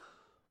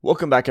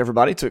Welcome back,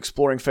 everybody, to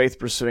Exploring Faith,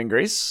 Pursuing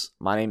Grace.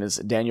 My name is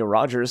Daniel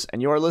Rogers, and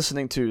you are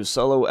listening to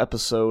solo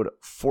episode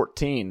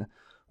 14,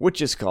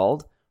 which is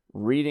called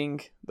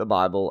Reading the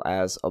Bible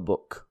as a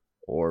Book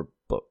or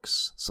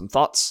Books. Some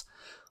thoughts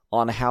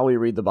on how we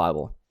read the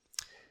Bible.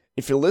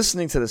 If you're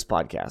listening to this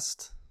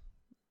podcast,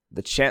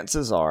 the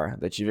chances are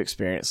that you've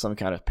experienced some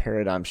kind of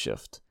paradigm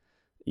shift,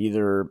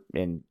 either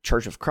in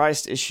Church of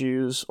Christ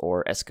issues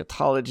or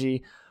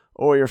eschatology,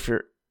 or if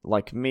you're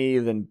like me,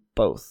 then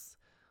both.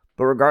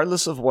 But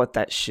regardless of what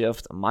that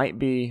shift might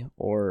be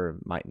or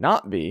might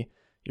not be,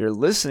 you're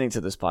listening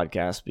to this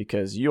podcast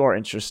because you are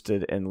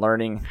interested in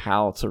learning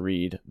how to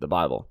read the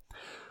Bible.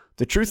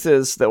 The truth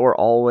is that we're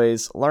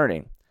always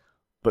learning,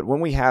 but when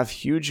we have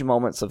huge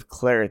moments of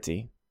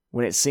clarity,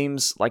 when it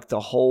seems like the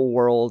whole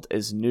world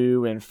is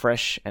new and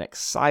fresh and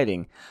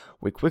exciting,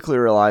 we quickly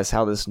realize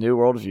how this new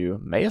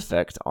worldview may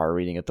affect our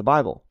reading of the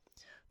Bible.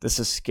 This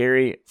is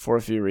scary for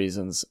a few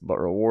reasons, but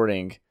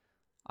rewarding,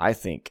 I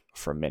think,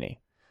 for many.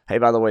 Hey,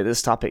 by the way,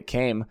 this topic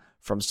came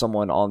from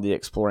someone on the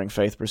Exploring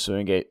Faith,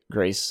 Pursuing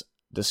Grace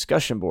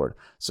discussion board.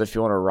 So if you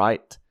want to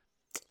write,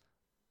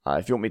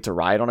 if you want me to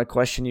write on a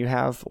question you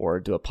have or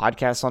do a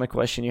podcast on a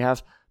question you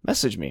have,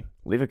 message me,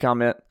 leave a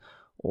comment,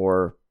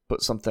 or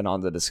put something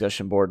on the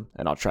discussion board,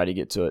 and I'll try to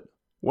get to it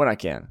when I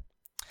can.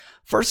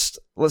 First,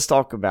 let's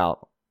talk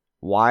about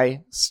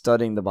why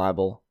studying the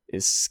Bible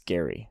is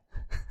scary.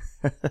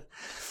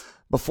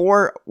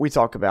 Before we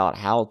talk about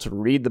how to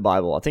read the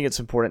Bible, I think it's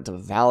important to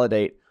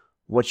validate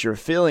what you're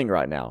feeling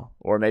right now,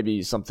 or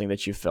maybe something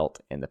that you felt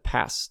in the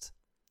past.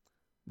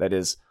 That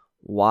is,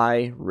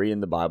 why reading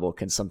the Bible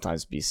can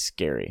sometimes be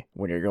scary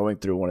when you're going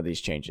through one of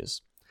these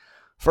changes.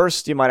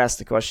 First, you might ask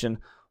the question,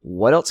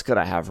 what else could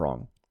I have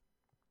wrong?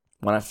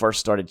 When I first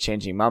started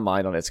changing my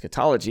mind on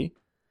eschatology,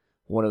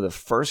 one of the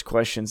first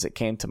questions that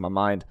came to my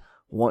mind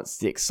once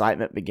the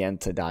excitement began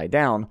to die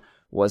down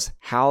was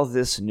how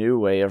this new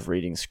way of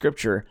reading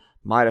Scripture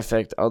might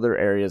affect other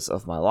areas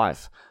of my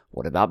life.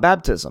 What about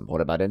baptism?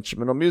 What about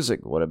instrumental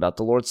music? What about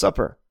the Lord's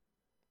Supper?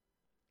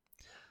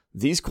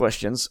 These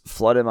questions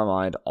flooded my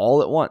mind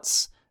all at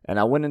once, and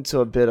I went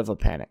into a bit of a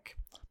panic.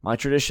 My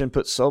tradition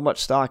put so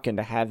much stock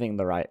into having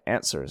the right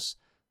answers.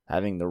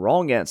 Having the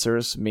wrong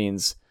answers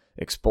means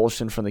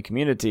expulsion from the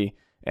community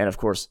and, of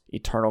course,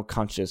 eternal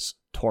conscious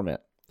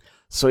torment.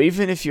 So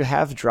even if you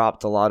have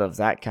dropped a lot of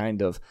that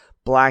kind of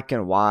black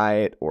and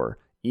white or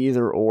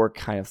either or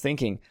kind of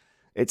thinking,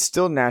 it's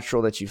still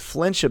natural that you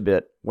flinch a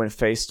bit when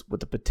faced with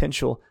the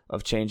potential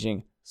of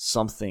changing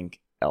something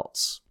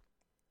else.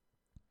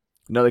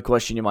 Another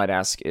question you might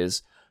ask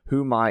is,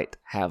 who might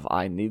have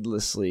I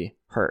needlessly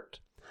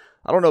hurt?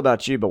 I don't know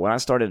about you, but when I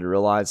started to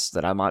realize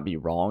that I might be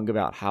wrong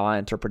about how I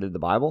interpreted the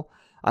Bible,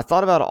 I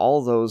thought about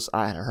all those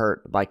I had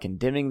hurt by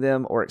condemning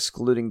them or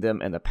excluding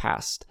them in the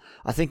past.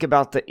 I think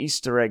about the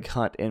Easter egg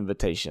hunt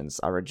invitations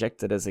I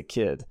rejected as a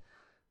kid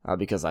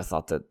because I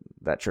thought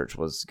that church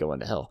was going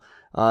to hell.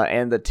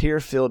 And the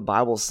tear-filled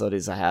Bible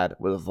studies I had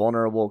with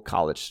vulnerable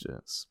college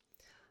students.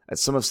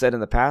 As some have said in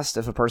the past,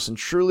 if a person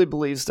truly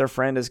believes their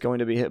friend is going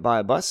to be hit by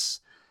a bus,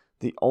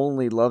 the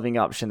only loving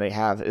option they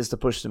have is to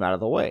push them out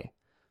of the way.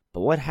 But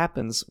what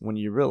happens when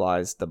you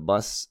realize the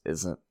bus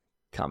isn't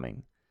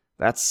coming?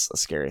 That's a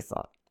scary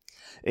thought.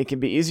 It can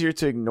be easier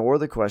to ignore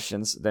the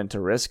questions than to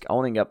risk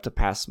owning up to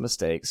past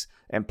mistakes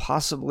and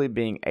possibly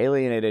being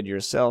alienated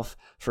yourself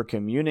for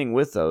communing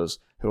with those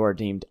who are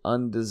deemed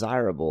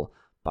undesirable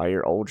by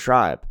your old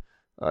tribe.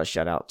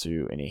 Shout out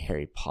to any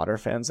Harry Potter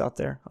fans out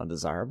there.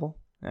 Undesirable?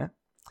 Yeah.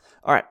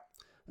 All right.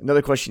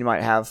 Another question you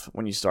might have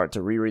when you start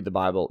to reread the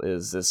Bible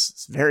is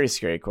this very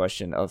scary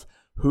question of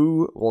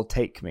who will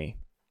take me?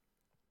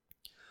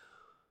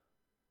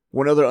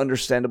 One other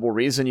understandable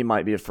reason you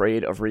might be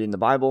afraid of reading the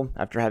Bible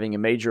after having a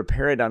major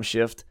paradigm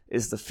shift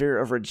is the fear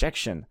of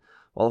rejection.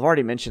 Well, I've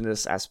already mentioned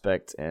this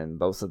aspect in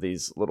both of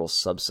these little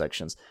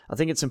subsections. I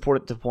think it's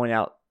important to point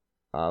out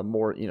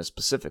more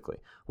specifically.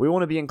 We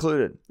want to be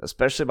included,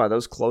 especially by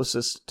those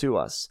closest to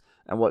us.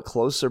 And what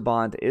closer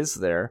bond is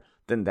there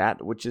than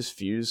that which is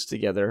fused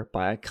together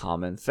by a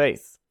common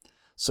faith?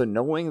 So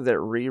knowing that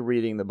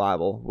rereading the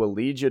Bible will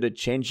lead you to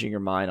changing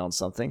your mind on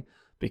something,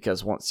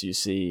 because once you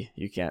see,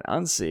 you can't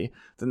unsee,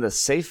 then the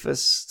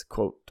safest,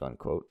 quote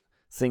unquote,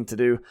 thing to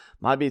do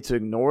might be to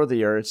ignore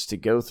the urge to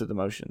go through the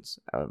motions.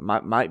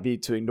 Might be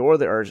to ignore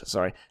the urge,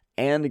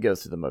 and to go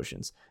through the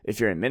motions. If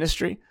you're in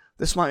ministry,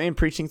 this might mean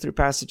preaching through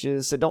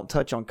passages that don't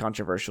touch on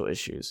controversial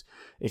issues.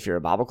 If you're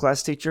a Bible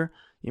class teacher,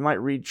 you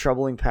might read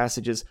troubling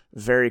passages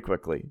very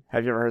quickly.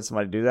 Have you ever heard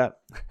somebody do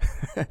that?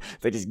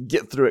 They just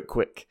get through it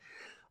quick.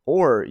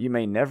 Or you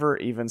may never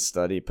even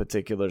study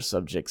particular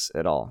subjects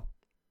at all.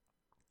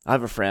 I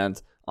have a friend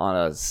on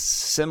a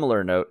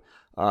similar note.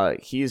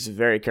 He's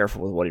very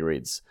careful with what he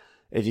reads.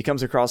 If he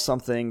comes across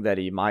something that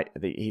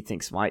he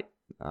thinks might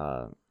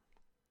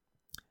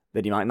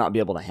that he might not be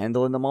able to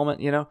handle in the moment,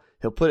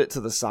 he'll put it to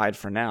the side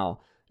for now,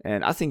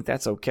 and I think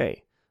that's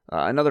okay.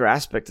 Another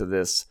aspect of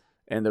this,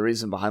 and the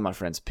reason behind my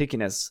friend's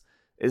pickiness,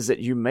 is that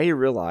you may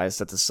realize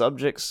that the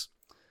subjects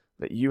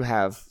that you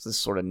have this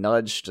sort of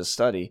nudge to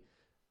study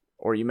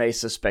or you may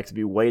suspect to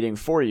be waiting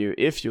for you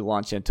if you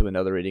launch into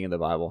another reading of the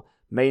Bible,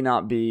 may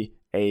not be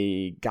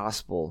a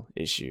gospel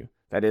issue.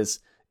 That is,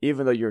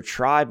 even though your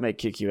tribe may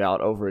kick you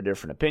out over a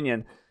different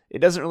opinion, it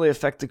doesn't really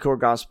affect the core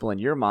gospel in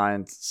your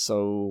mind,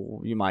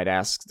 so you might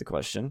ask the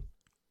question,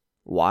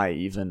 why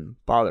even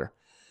bother?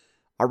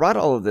 I write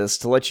all of this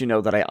to let you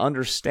know that I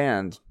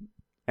understand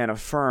and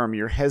affirm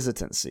your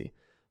hesitancy.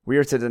 We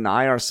are to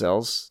deny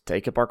ourselves,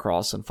 take up our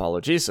cross, and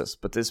follow Jesus,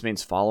 but this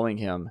means following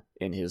him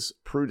in his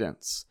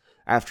prudence.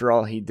 After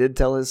all, he did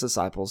tell his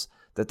disciples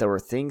that there were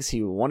things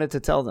he wanted to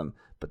tell them,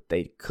 but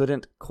they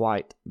couldn't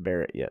quite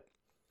bear it yet.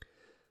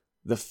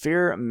 The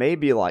fear may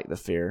be like the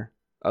fear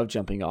of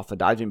jumping off a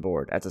diving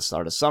board at the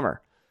start of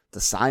summer,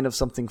 the sign of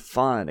something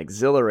fun,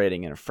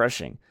 exhilarating, and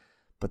refreshing.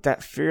 But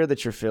that fear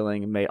that you're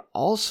feeling may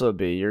also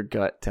be your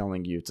gut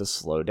telling you to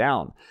slow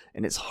down,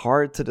 and it's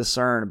hard to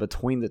discern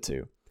between the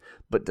two.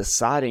 But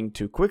deciding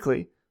too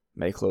quickly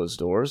may close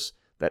doors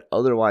that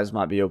otherwise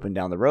might be open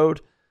down the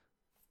road.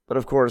 But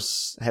of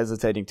course,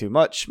 hesitating too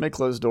much may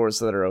close doors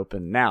that are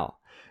open now.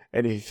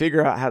 And if you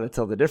figure out how to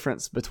tell the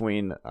difference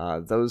between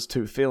those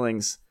two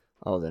feelings,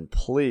 then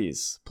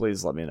please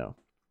let me know.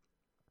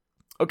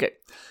 Okay,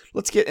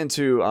 let's get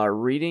into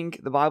reading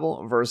the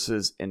Bible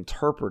versus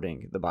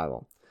interpreting the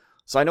Bible.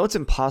 So I know it's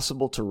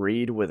impossible to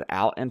read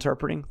without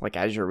interpreting. Like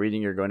as you're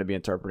reading, you're going to be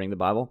interpreting the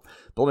Bible.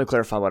 But let me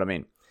clarify what I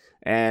mean.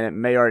 And it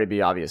may already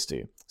be obvious to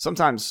you.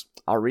 Sometimes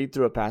I'll read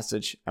through a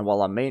passage, and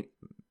while I may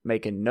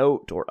make a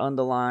note or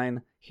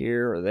underline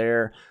here or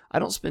there, I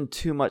don't spend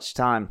too much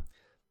time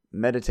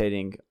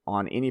meditating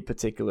on any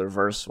particular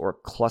verse or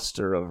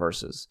cluster of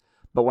verses.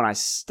 But when I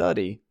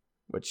study,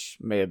 which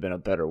may have been a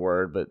better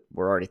word, but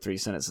we're already 3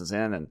 sentences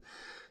in, and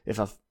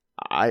if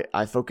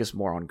I focus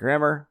more on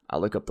grammar, I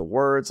look up the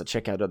words, I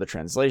check out other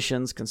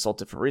translations, consult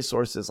different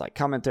resources like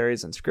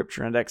commentaries and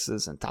scripture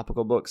indexes and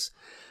topical books,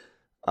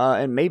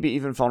 and maybe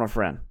even phone a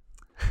friend,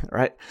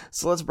 right?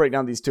 So let's break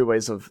down these two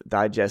ways of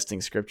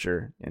digesting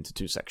scripture into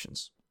two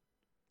sections.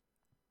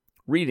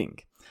 Reading.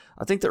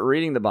 I think that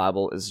reading the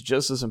Bible is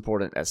just as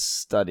important as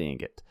studying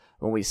it.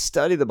 When we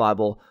study the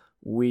Bible,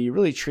 we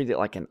really treat it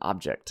like an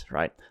object,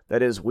 right?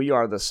 That is, we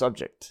are the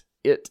subject.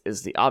 It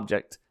is the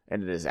object,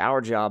 and it is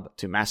our job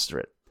to master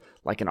it.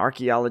 Like an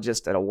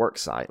archaeologist at a work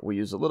site, we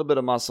use a little bit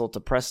of muscle to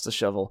press the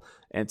shovel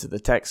into the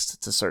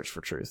text to search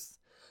for truth.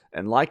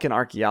 And like an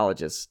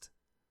archaeologist,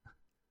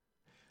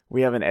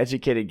 we have an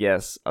educated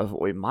guess of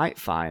what we might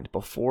find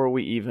before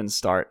we even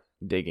start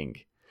digging.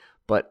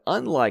 But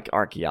unlike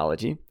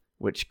archaeology,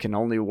 which can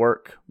only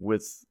work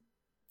with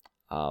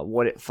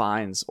what it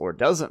finds or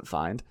doesn't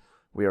find,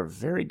 we are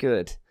very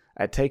good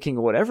at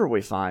taking whatever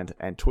we find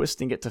and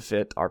twisting it to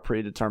fit our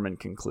predetermined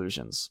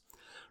conclusions.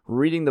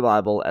 Reading the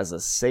Bible as a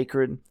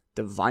sacred,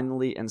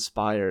 divinely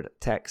inspired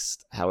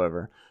text,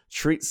 however,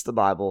 treats the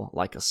Bible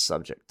like a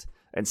subject.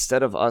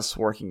 Instead of us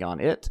working on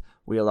it,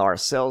 we allow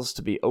ourselves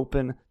to be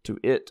open to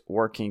it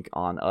working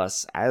on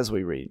us as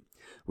we read.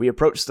 We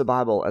approach the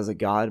Bible as a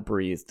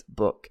God-breathed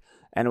book,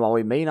 and while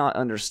we may not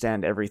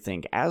understand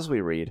everything as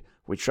we read,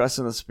 we trust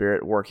in the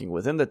Spirit working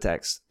within the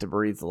text to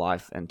breathe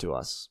life into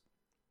us.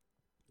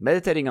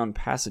 Meditating on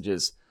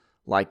passages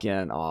like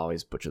in, I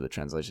always butcher the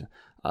translation,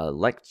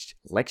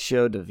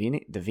 Lectio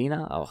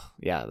Divina. Oh,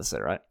 yeah, that's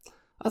it, right?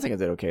 I think I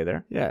did okay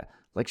there. Yeah,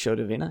 Lectio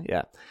Divina,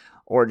 yeah.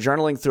 Or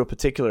journaling through a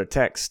particular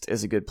text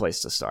is a good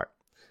place to start.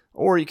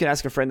 Or you can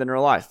ask a friend in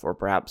real life, or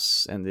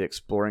perhaps in the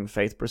Exploring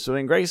Faith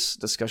Pursuing Grace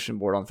discussion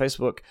board on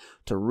Facebook,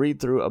 to read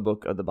through a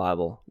book of the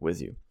Bible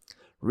with you.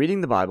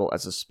 Reading the Bible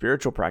as a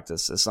spiritual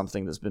practice is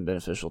something that's been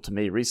beneficial to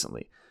me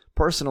recently.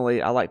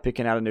 Personally, I like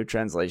picking out a new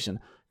translation,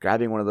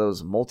 grabbing one of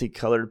those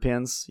multicolored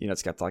pens. You know,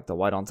 it's got like the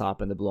white on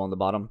top and the blue on the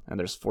bottom, and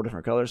there's 4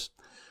 different colors.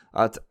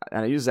 And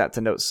I use that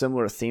to note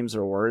similar themes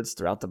or words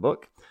throughout the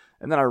book.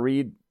 And then I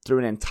read through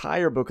an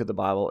entire book of the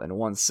Bible in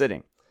one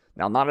sitting.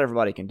 Now, not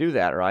everybody can do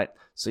that, right?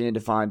 So you need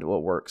to find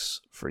what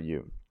works for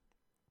you.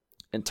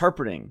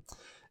 Interpreting.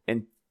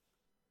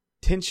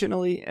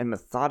 Intentionally and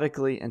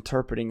methodically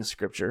interpreting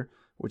Scripture,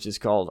 which is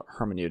called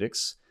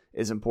hermeneutics,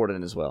 is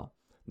important as well.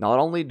 Not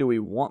only do we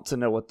want to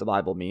know what the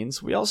Bible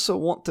means, we also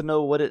want to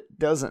know what it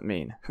doesn't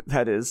mean.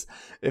 That is,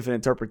 if an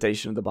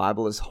interpretation of the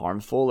Bible is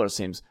harmful or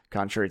seems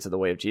contrary to the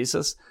way of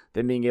Jesus,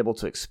 then being able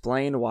to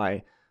explain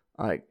why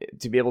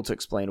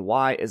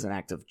is an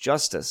act of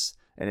justice,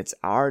 and it's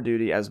our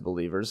duty as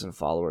believers and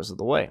followers of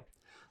the way.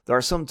 There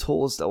are some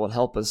tools that will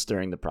help us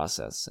during the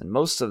process, and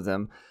most of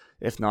them,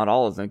 if not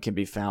all of them, can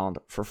be found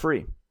for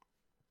free.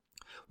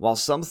 While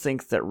some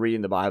think that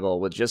reading the Bible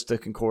with just a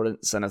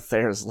concordance and a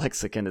Thayer's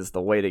lexicon is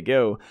the way to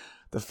go,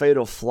 the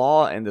fatal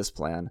flaw in this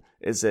plan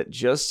is that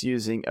just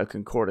using a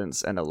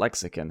concordance and a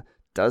lexicon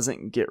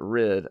doesn't get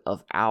rid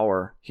of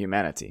our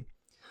humanity.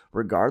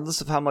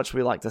 Regardless of how much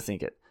we like to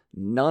think it,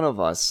 none of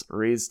us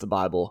reads the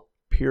Bible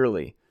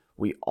purely.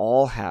 We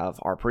all have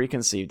our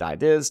preconceived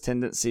ideas,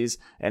 tendencies,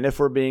 and if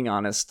we're being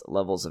honest,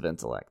 levels of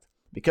intellect.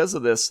 Because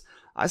of this,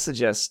 I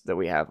suggest that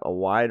we have a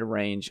wide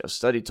range of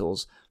study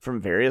tools from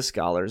various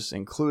scholars,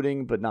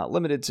 including but not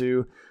limited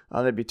to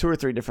maybe 2 or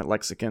 3 different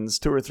lexicons,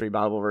 2 or 3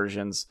 Bible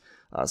versions,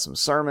 some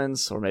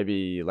sermons, or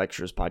maybe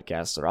lectures,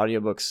 podcasts, or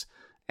audiobooks,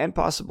 and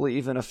possibly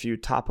even a few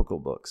topical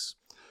books.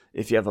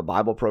 If you have a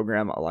Bible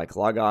program like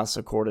Logos,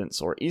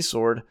 Accordance, or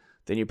eSword,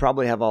 then you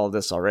probably have all of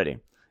this already.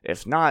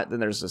 If not, then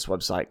there's this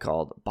website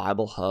called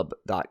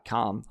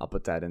BibleHub.com. I'll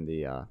put that in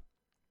the,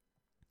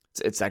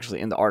 it's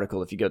actually in the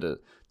article. If you go to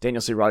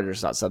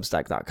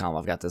danielcrogers.substack.com,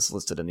 I've got this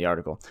listed in the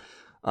article.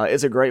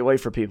 It's a great way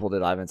for people to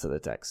dive into the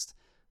text.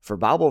 For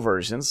Bible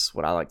versions,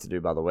 what I like to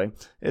do, by the way,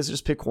 is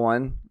just pick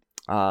one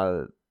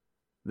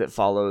that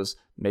follows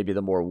maybe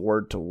the more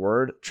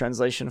word-to-word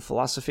translation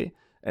philosophy,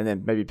 and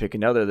then maybe pick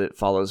another that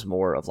follows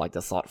more of like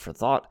the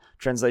thought-for-thought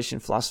translation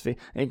philosophy.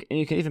 And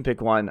you can even pick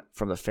one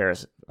from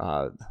the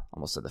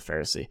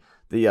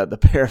the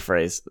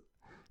paraphrase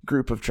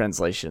group of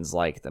translations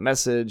like the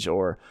Message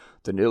or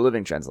the New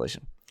Living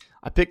Translation.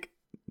 I pick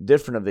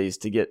different of these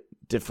to get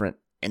different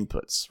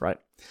inputs, right?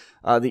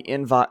 The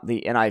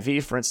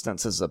NIV, for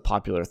instance, is a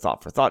popular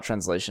thought-for-thought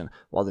translation,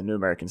 while the New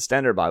American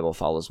Standard Bible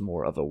follows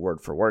more of a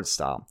word-for-word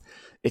style.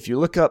 If you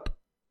look up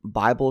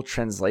Bible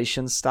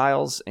translation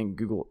styles in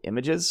Google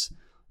Images,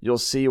 you'll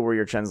see where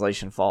your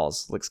translation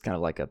falls. Looks kind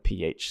of like a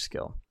pH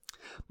scale.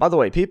 By the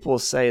way, people will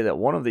say that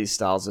one of these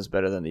styles is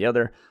better than the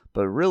other,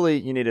 but really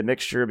you need a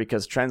mixture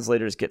because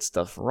translators get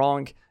stuff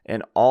wrong,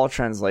 and all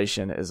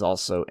translation is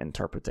also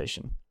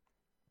interpretation.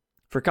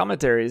 For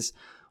commentaries,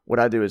 what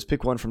I do is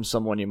pick one from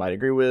someone you might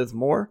agree with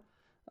more,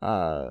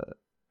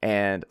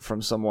 and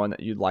from someone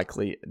that you'd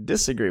likely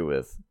disagree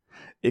with.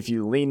 If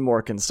you lean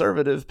more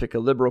conservative, pick a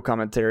liberal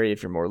commentary.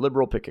 If you're more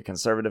liberal, pick a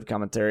conservative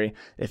commentary.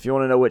 If you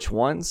want to know which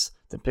ones,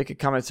 then pick a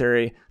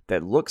commentary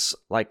that looks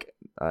like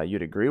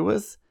you'd agree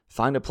with.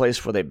 Find a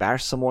place where they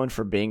bash someone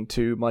for being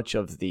too much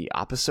of the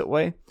opposite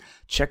way.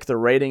 Check the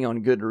rating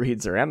on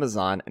Goodreads or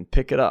Amazon and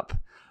pick it up.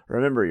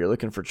 Remember, you're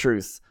looking for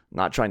truth,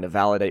 not trying to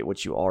validate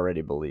what you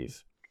already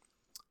believe.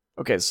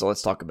 Okay, so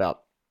let's talk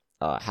about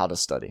how to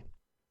study.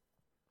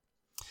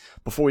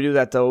 Before we do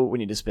that, though, we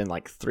need to spend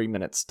like 3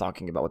 minutes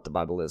talking about what the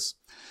Bible is.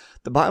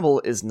 The Bible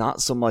is not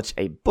so much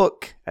a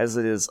book as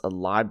it is a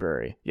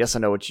library. Yes, I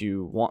know what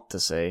you want to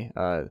say.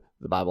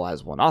 The Bible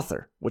has one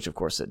author, which of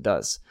course it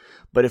does.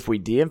 But if we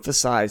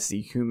de-emphasize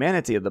the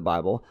humanity of the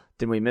Bible,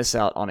 then we miss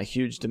out on a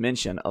huge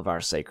dimension of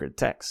our sacred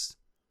text.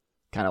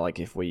 Kind of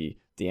like if we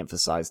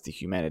de-emphasize the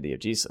humanity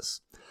of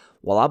Jesus.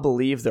 While I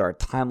believe there are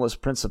timeless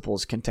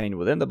principles contained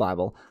within the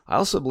Bible, I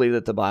also believe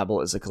that the Bible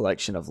is a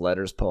collection of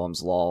letters,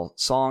 poems, law,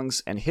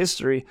 songs, and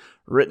history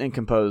written and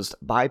composed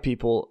by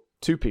people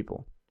to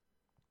people.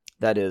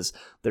 That is,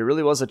 there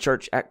really was a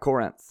church at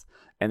Corinth,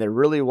 and there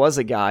really was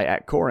a guy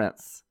at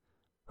Corinth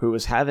who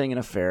was having an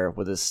affair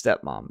with his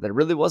stepmom. There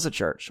really was a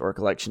church or a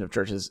collection of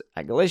churches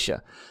at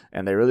Galatia,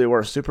 and they really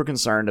were super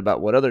concerned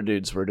about what other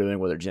dudes were doing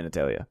with their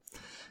genitalia.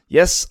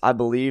 Yes, I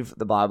believe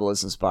the Bible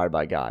is inspired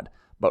by God,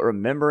 but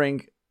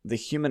remembering the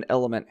human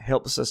element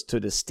helps us to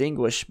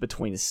distinguish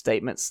between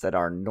statements that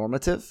are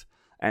normative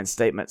and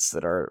statements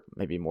that are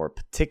maybe more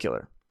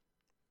particular.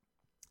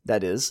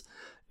 That is,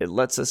 it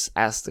lets us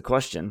ask the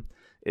question,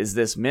 is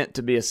this meant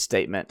to be a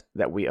statement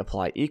that we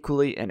apply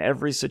equally in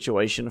every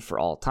situation for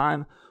all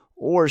time,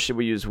 or should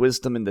we use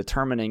wisdom in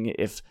determining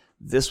if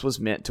this was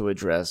meant to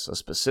address a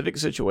specific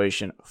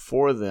situation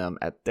for them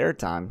at their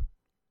time?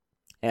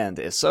 And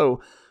if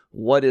so,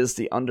 what is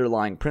the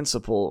underlying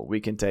principle we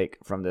can take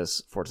from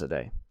this for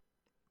today?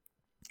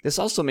 This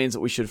also means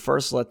that we should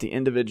first let the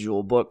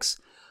individual books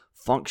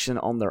function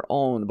on their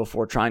own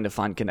before trying to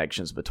find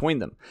connections between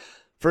them.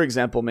 For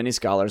example, many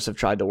scholars have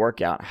tried to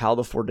work out how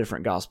the 4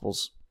 different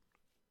Gospels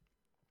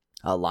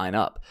line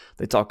up.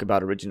 They talk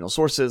about original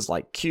sources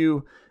like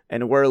Q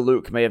and where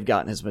Luke may have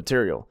gotten his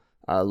material.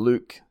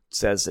 Luke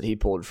says that he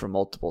pulled from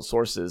multiple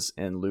sources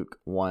in Luke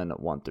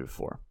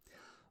 1:1-4.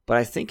 But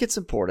I think it's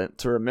important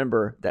to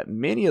remember that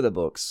many of the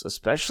books,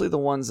 especially the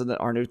ones in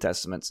our New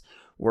Testaments,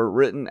 were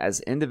written as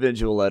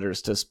individual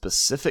letters to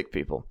specific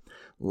people.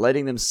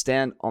 Letting them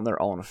stand on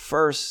their own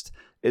first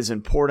is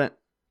important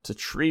to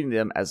treating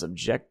them as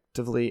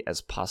objectively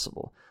as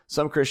possible.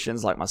 Some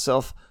Christians, like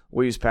myself,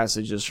 will use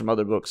passages from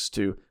other books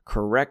to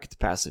correct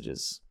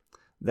passages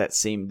that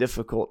seem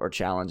difficult or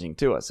challenging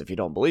to us. If you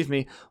don't believe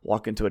me,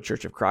 walk into a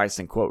Church of Christ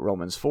and quote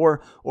Romans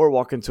 4, or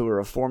walk into a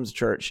Reformed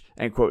church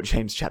and quote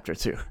James chapter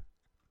 2.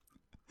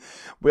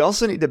 We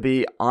also need to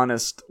be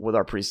honest with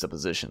our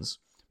presuppositions.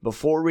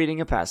 Before reading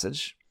a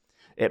passage,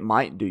 it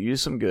might do you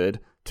some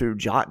good to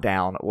jot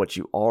down what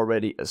you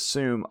already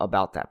assume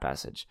about that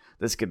passage.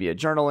 This could be a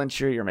journal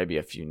entry or maybe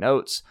a few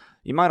notes.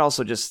 You might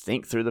also just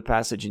think through the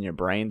passage in your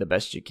brain the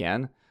best you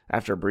can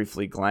after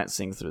briefly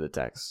glancing through the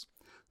text.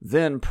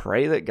 Then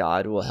pray that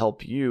God will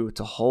help you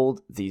to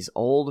hold these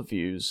old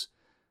views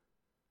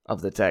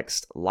of the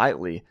text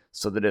lightly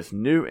so that if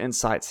new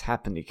insights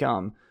happen to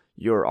come,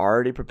 you're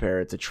already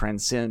prepared to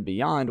transcend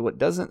beyond what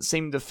doesn't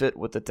seem to fit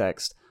with the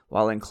text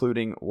while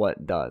including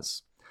what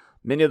does.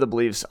 Many of the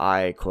beliefs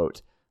I,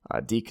 quote,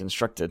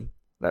 deconstructed,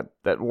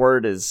 that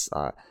word is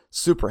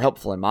super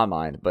helpful in my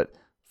mind, but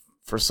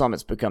for some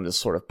it's become this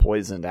sort of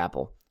poisoned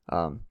apple.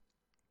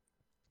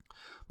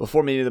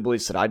 Before many of the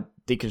beliefs that I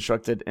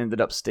deconstructed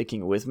ended up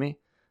sticking with me,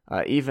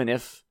 even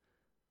if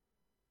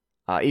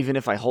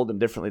I hold them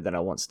differently than I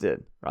once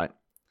did, right?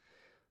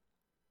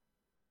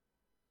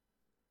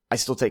 I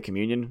still take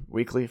communion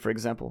weekly, for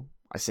example.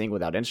 I sing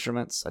without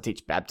instruments. I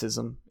teach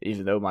baptism,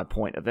 even though my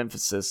point of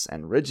emphasis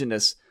and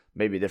rigidness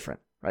may be different,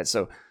 right?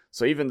 So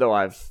even though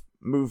I've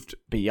moved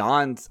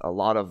beyond a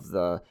lot of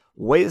the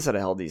ways that I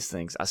held these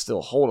things, I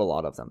still hold a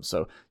lot of them.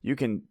 So you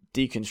can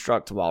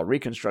deconstruct while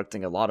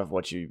reconstructing a lot of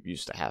what you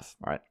used to have,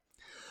 all right?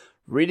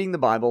 Reading the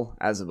Bible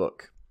as a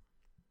book.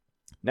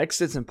 Next,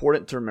 it's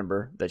important to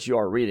remember that you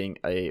are reading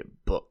a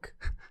book.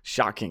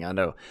 Shocking, I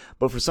know.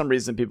 But for some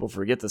reason, people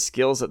forget the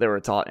skills that they were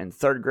taught in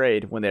third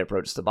grade when they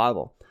approach the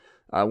Bible.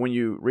 When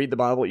you read the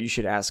Bible, you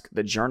should ask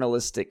the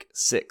journalistic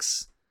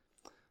 6.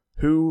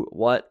 Who,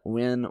 what,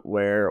 when,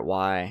 where,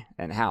 why,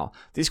 and how.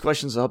 These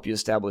questions will help you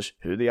establish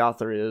who the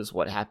author is,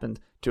 what happened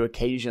to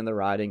occasion the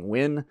writing,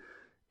 when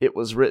it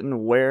was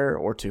written, where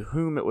or to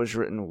whom it was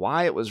written,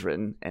 why it was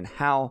written, and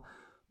how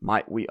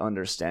might we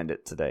understand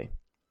it today.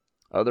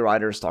 Other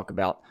writers talk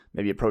about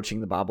maybe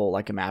approaching the Bible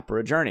like a map or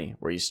a journey,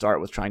 where you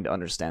start with trying to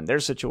understand their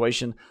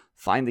situation,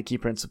 find the key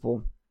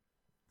principle,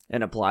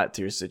 and apply it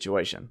to your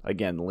situation.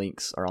 Again,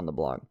 links are on the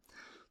blog.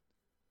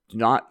 Do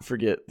not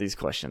forget these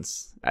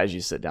questions as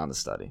you sit down to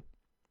study.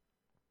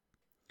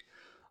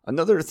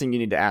 Another thing you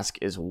need to ask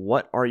is,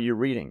 what are you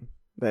reading?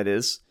 That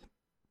is,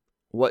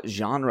 what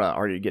genre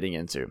are you getting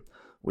into?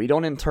 We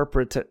don't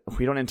interpret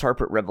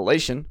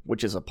Revelation,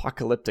 which is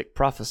apocalyptic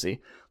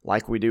prophecy,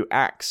 like we do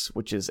Acts,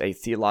 which is a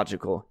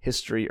theological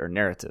history or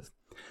narrative.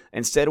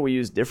 Instead, we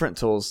use different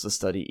tools to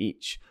study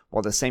each.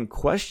 While the same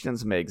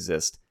questions may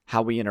exist,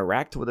 how we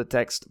interact with the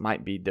text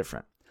might be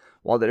different.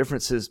 While the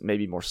differences may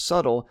be more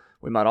subtle,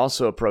 we might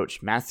also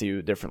approach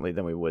Matthew differently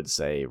than we would,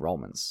 say,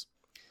 Romans.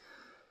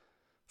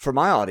 For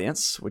my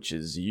audience, which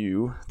is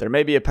you, there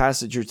may be a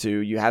passage or two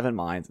you have in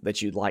mind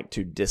that you'd like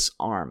to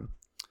disarm.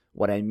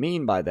 What I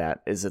mean by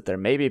that is that there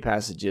may be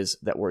passages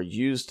that were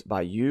used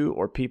by you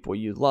or people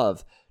you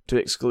love to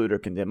exclude or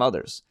condemn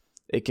others.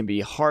 It can be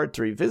hard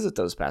to revisit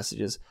those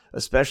passages,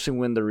 especially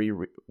when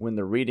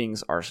the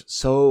readings are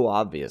so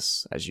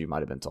obvious, as you might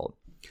have been told.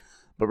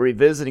 But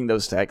revisiting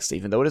those texts,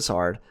 even though it is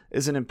hard,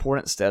 is an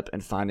important step in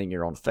finding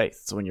your own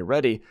faith. So when you're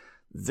ready,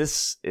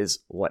 this is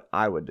what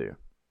I would do.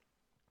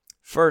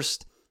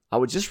 First, I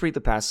would just read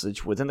the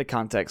passage within the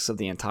context of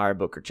the entire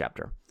book or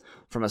chapter.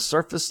 From a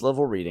surface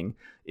level reading,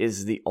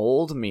 is the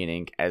old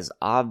meaning as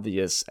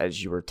obvious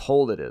as you were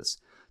told it is?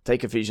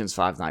 Take Ephesians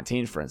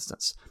 5:19, for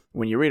instance.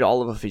 When you read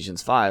all of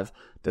Ephesians 5,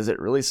 does it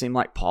really seem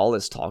like Paul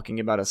is talking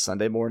about a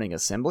Sunday morning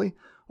assembly?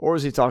 Or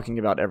is he talking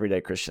about everyday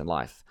Christian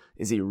life?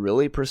 Is he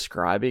really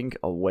prescribing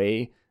a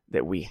way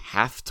that we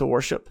have to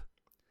worship?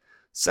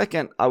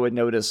 Second, I would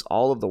notice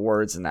all of the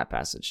words in that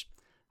passage.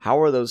 How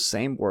are those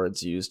same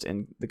words used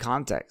in the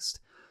context?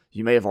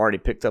 You may have already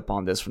picked up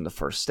on this from the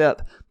first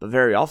step, but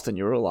very often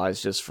you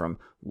realize just from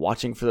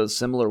watching for those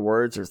similar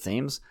words or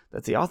themes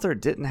that the author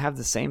didn't have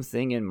the same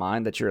thing in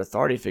mind that your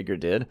authority figure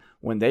did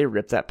when they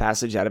ripped that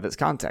passage out of its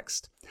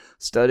context.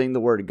 Studying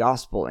the word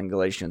gospel in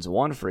Galatians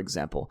 1, for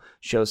example,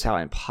 shows how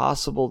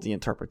impossible the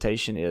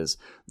interpretation is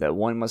that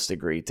one must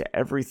agree to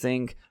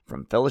everything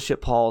from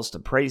fellowship halls to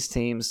praise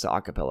teams to a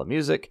cappella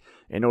music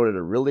in order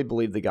to really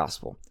believe the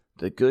gospel.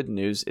 The good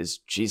news is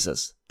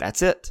Jesus.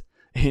 That's it.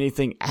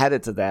 Anything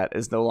added to that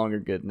is no longer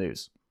good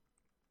news.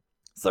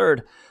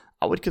 Third,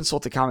 I would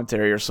consult a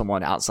commentary or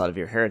someone outside of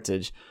your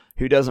heritage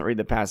who doesn't read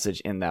the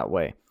passage in that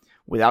way.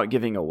 Without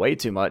giving away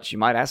too much, you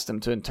might ask them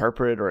to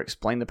interpret or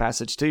explain the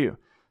passage to you.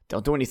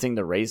 Don't do anything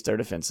to raise their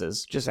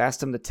defenses. Just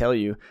ask them to tell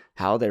you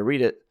how they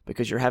read it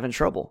because you're having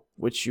trouble,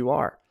 which you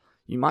are.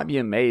 You might be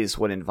amazed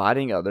what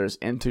inviting others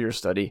into your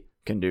study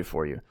can do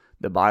for you.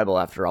 The Bible,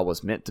 after all,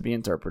 was meant to be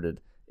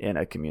interpreted in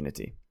a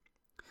community.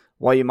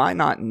 While you might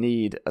not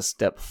need a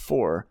step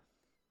 4,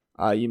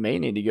 you may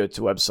need to go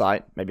to a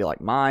website, maybe like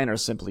mine, or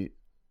simply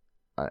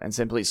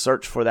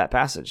search for that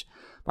passage.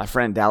 My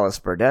friend Dallas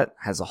Burdett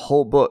has a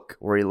whole book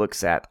where he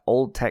looks at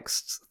old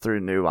texts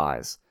through new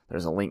eyes.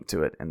 There's a link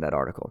to it in that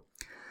article.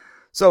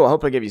 So I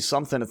hope I gave you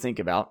something to think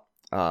about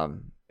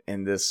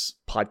in this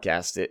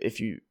podcast. If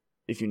you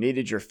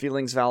needed your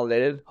feelings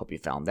validated, hope you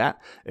found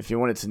that. If you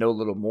wanted to know a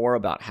little more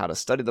about how to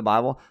study the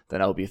Bible,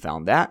 then I hope you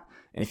found that.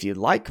 And if you'd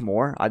like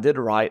more, I did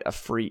write a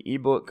free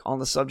ebook on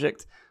the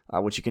subject,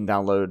 which you can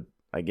download,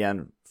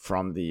 again,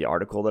 from the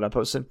article that I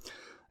posted.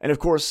 And of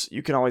course,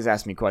 you can always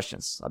ask me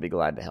questions. I'll be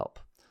glad to help.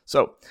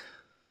 So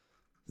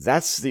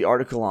that's the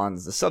article on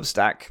the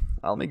Substack.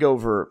 Let me go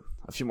over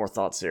a few more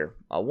thoughts here.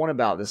 One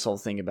about this whole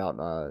thing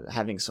about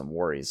having some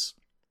worries.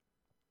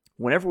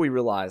 Whenever we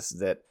realize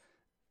that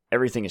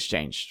everything has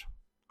changed,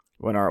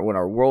 when our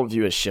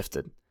worldview has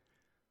shifted,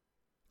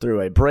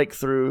 through a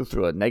breakthrough,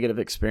 through a negative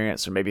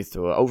experience, or maybe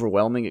through an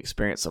overwhelming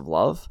experience of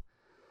love,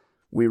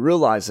 we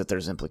realize that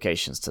there's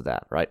implications to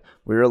that, right?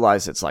 We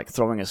realize it's like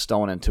throwing a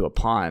stone into a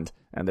pond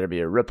and there'd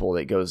be a ripple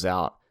that goes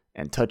out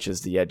and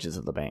touches the edges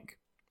of the bank.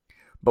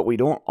 But we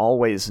don't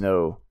always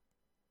know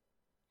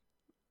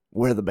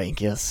where the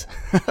bank is,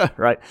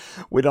 right?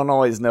 We don't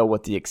always know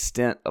what the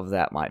extent of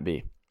that might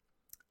be.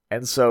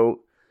 And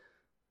so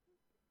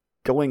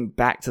going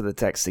back to the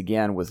text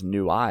again with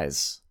new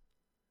eyes,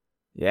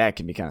 yeah, it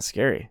can be kind of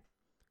scary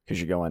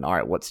because you're going, all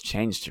right, what's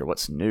changed here?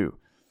 What's new?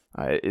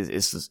 Are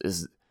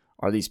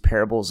these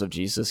parables of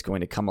Jesus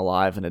going to come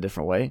alive in a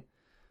different way?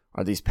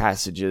 Are these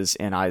passages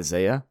in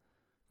Isaiah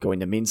going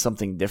to mean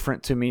something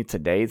different to me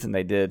today than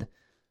they did,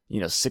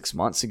 6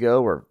 months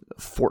ago or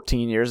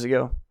 14 years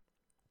ago?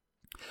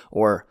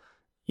 Or,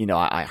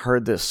 I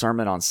heard this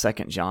sermon on 2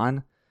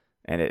 John,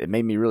 and it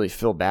made me really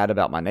feel bad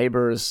about my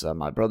neighbors,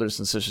 my brothers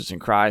and sisters in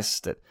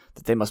Christ, that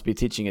they must be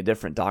teaching a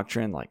different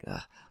doctrine. Like,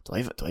 do I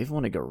even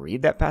want to go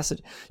read that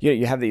passage?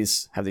 You have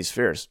these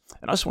fears,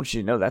 and I just want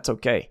you to know that's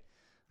okay.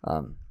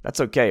 That's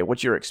okay.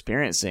 What you're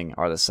experiencing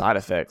are the side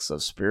effects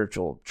of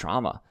spiritual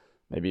trauma,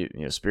 maybe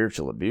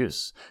spiritual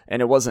abuse,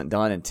 and it wasn't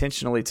done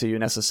intentionally to you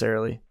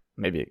necessarily.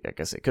 Maybe, I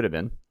guess it could have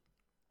been.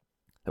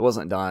 It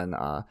wasn't done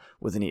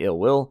with any ill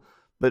will,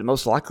 but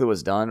most likely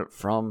was done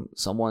from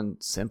someone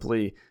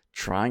simply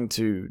trying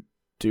to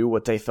do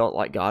what they felt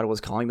like God was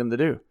calling them to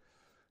do.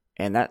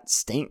 And that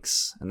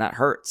stinks and that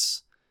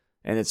hurts.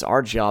 And it's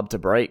our job to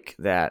break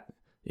that,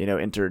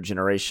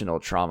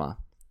 intergenerational trauma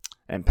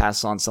and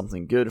pass on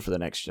something good for the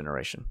next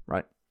generation,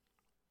 right?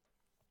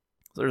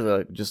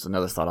 There's just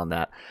another thought on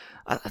that.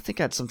 I think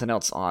I had something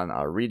else on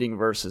reading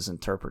versus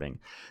interpreting.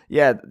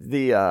 Yeah,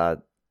 the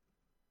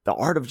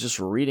art of just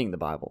reading the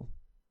Bible.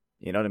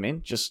 You know what I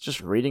mean?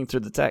 Just reading through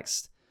the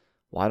text.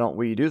 Why don't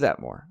we do that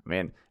more? I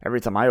mean,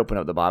 every time I open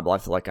up the Bible, I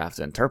feel like I have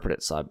to interpret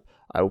it. So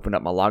I open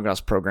up my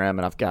Logos program,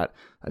 and I've got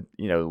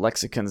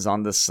lexicons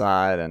on this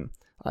side and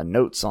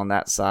notes on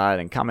that side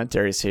and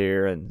commentaries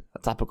here and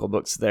topical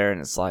books there, and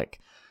it's like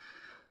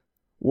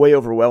way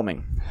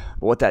overwhelming.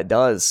 But what that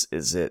does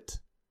is it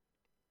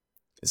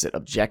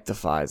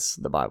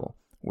objectifies the Bible.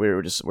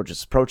 We're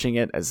just approaching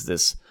it as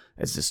this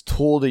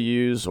tool to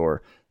use,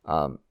 or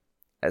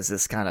as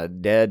this kind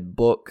of dead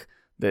book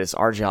that it's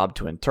our job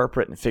to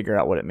interpret and figure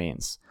out what it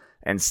means,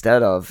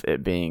 instead of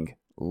it being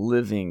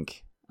living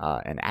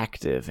and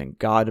active and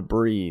God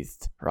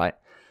breathed. Right?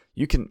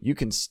 You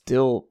can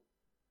still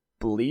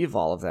believe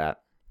all of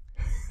that.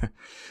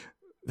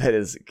 That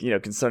is,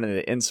 concerning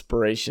the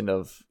inspiration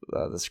of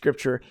the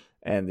Scripture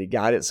and the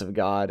guidance of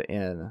God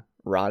in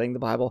writing the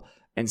Bible,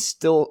 and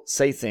still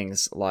say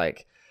things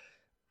like,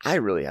 I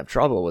really have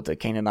trouble with the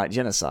Canaanite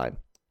genocide,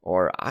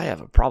 or I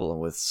have a problem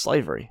with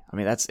slavery. I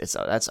mean,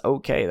 that's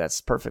okay. That's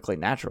perfectly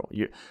natural.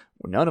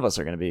 None of us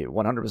are going to be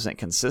 100%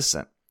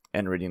 consistent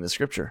in reading the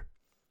Scripture.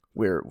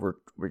 We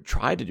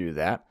try to do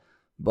that,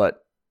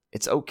 but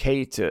it's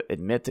okay to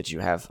admit that you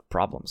have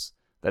problems.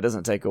 That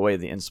doesn't take away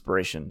the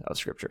inspiration of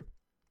Scripture.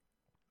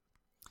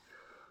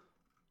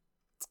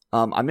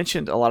 I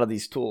mentioned a lot of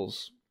these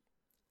tools.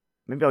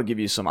 Maybe I'll give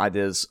you some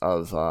ideas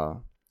of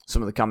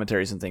some of the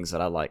commentaries and things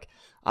that I like.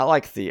 I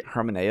like the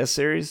Hermeneia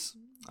series.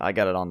 I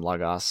got it on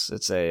Logos.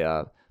 It's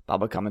a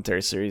Bible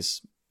commentary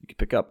series you can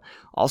pick up.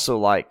 Also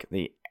like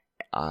the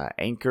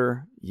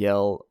Anchor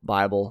Yell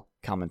Bible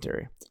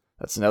commentary.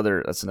 That's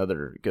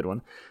another good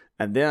one.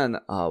 And then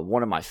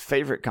one of my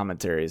favorite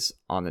commentaries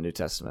on the New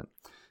Testament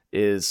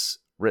is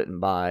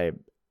written by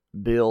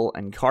Bill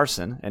and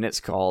Carson, and it's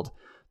called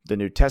The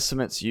New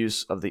Testament's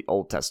Use of the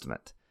Old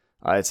Testament.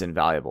 It's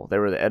invaluable. They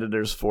were the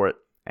editors for it,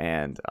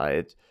 and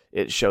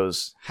it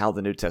shows how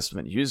the New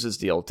Testament uses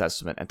the Old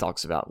Testament and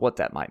talks about what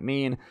that might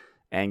mean,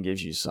 and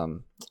gives you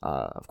some,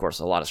 of course,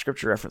 a lot of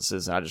scripture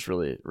references, and I just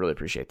really, really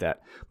appreciate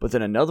that. But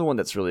then another one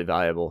that's really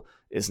valuable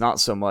is not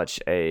so much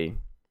a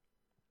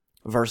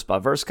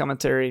verse-by-verse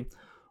commentary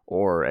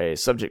or a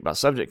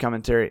subject-by-subject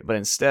commentary, but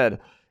instead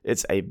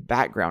it's a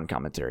background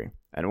commentary.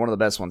 And one of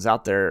the best ones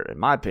out there, in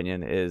my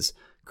opinion, is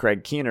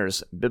Craig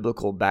Keener's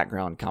Biblical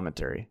Background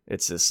Commentary.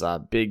 It's this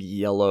big,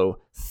 yellow,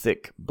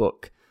 thick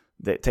book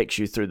that takes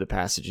you through the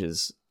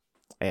passages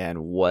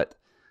and what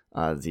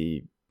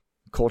the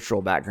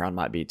cultural background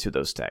might be to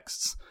those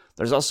texts.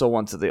 There's also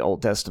one to the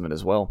Old Testament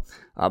as well,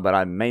 but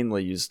I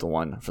mainly use the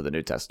one for the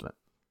New Testament.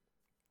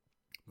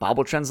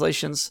 Bible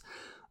translations,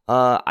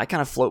 I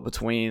kind of float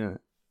between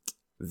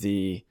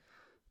the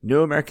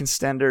New American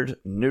Standard,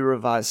 New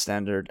Revised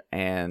Standard,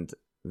 and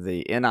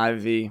the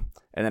NIV.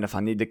 And then if I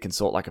need to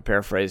consult like a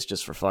paraphrase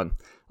just for fun,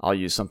 I'll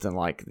use something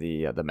like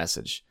the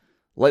Message.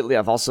 Lately,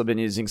 I've also been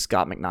using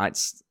Scott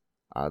McKnight's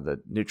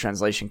the new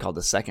translation called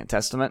the Second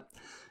Testament.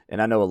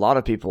 And I know a lot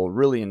of people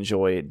really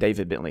enjoy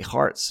David Bentley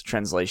Hart's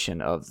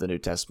translation of the New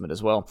Testament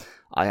as well.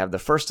 I have the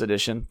first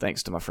edition,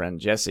 thanks to my friend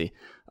Jesse,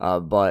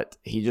 but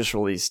he just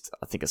released,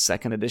 I think, a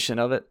second edition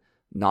of it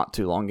not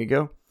too long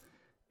ago.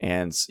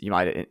 And you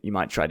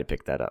might try to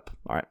pick that up.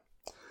 All right.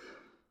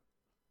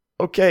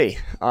 Okay,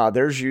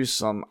 there's you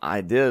some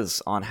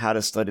ideas on how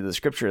to study the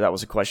Scripture. That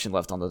was a question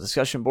left on the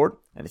discussion board.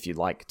 And if you'd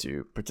like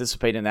to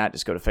participate in that,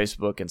 just go to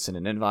Facebook and send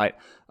an invite.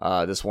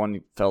 This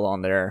one fell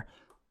on there.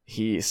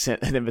 He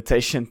sent an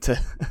invitation to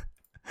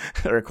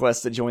a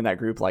request to join that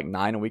group like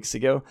 9 weeks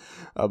ago.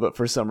 But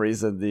for some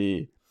reason,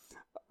 the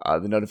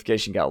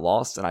notification got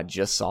lost and I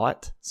just saw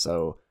it.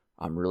 So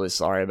I'm really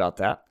sorry about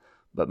that.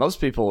 But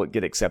most people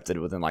get accepted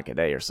within like a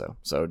day or so.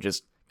 So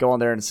just go on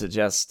there and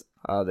suggest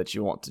that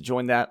you want to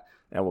join that.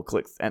 and we'll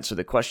answer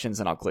the questions,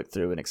 and I'll click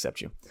through and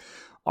accept you.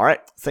 All right.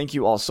 Thank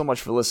you all so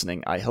much for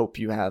listening. I hope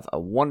you have a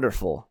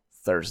wonderful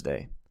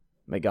Thursday.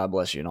 May God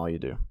bless you in all you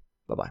do.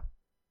 Bye-bye.